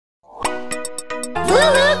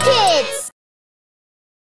LooLoo Kids!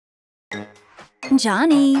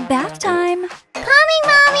 Johny, bath time. Coming,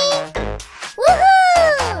 Mommy!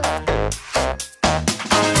 Woohoo!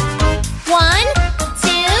 1, 2,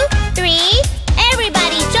 3.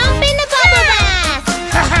 Everybody jump in the bubble bath!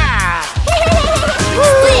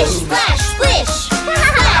 Splish, splash, splish!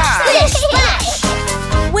 Splash, splish, splash!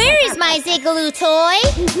 Where is my Zigaloo toy?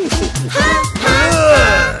 Ha, ha,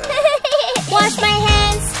 ha! Wash my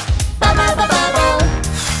hands! Bubble, bubble, bubble!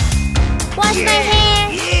 Wash my hair!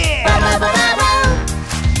 Bubble, bubble, bubble!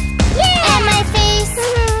 And my face!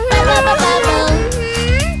 Bubble, bubble, bubble!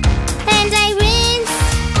 And I rinse!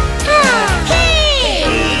 Hey!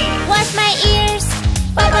 Wash my ears!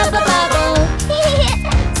 Bubble, bubble, bubble!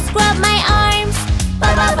 Scrub my arms!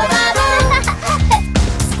 Bubble, bubble, bubble!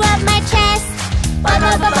 Scrub my chest!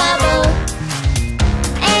 Bubble, bubble, bubble!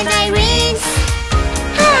 And I rinse!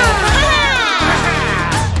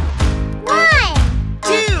 1,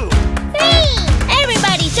 2, 3!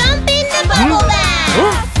 Everybody jump in the bubble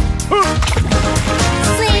bath!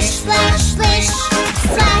 Splish, splash, splish!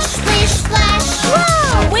 Splash, splish, splash!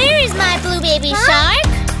 Whoa! Where is my blue baby shark?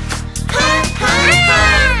 Ha, ha, ha!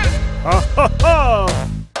 Ha ha ha!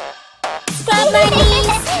 Scrub my knees!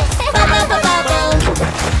 Bubble, bubble, bubble!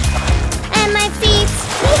 And my feet!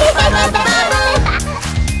 Bubble, bubble, bubble!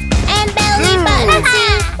 And belly button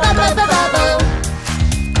too! Bubble, bubble, bubble!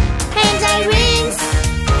 And I rinse!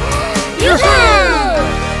 Yoo-hoo!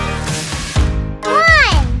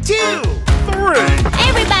 1, 2, 3.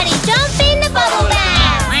 everybody jump in the bubble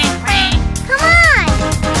bath! Come on!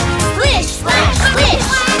 Splish, splash, splish!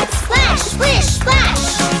 Splash, splish, splash!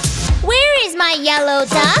 Where is my yellow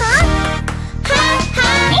duck? Ha, ha,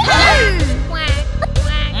 ha!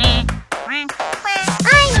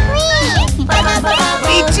 I'm clean! Bubble, bubble, bubble!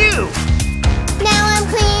 Me too. Now I'm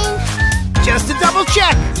clean! Just to double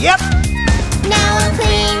check. Yep. Now I'm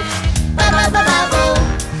clean! Bubble, bubble, bubble!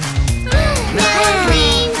 Now I'm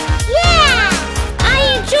clean! Yeah! I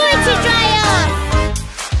enjoy to dry off!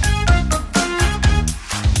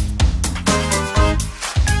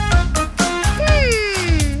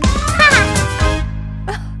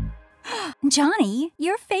 Johny,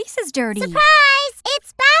 your face is dirty. Surprise!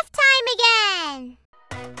 It's bath time again!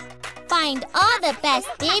 Find all the best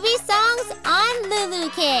baby songs on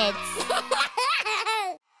LooLoo Kids.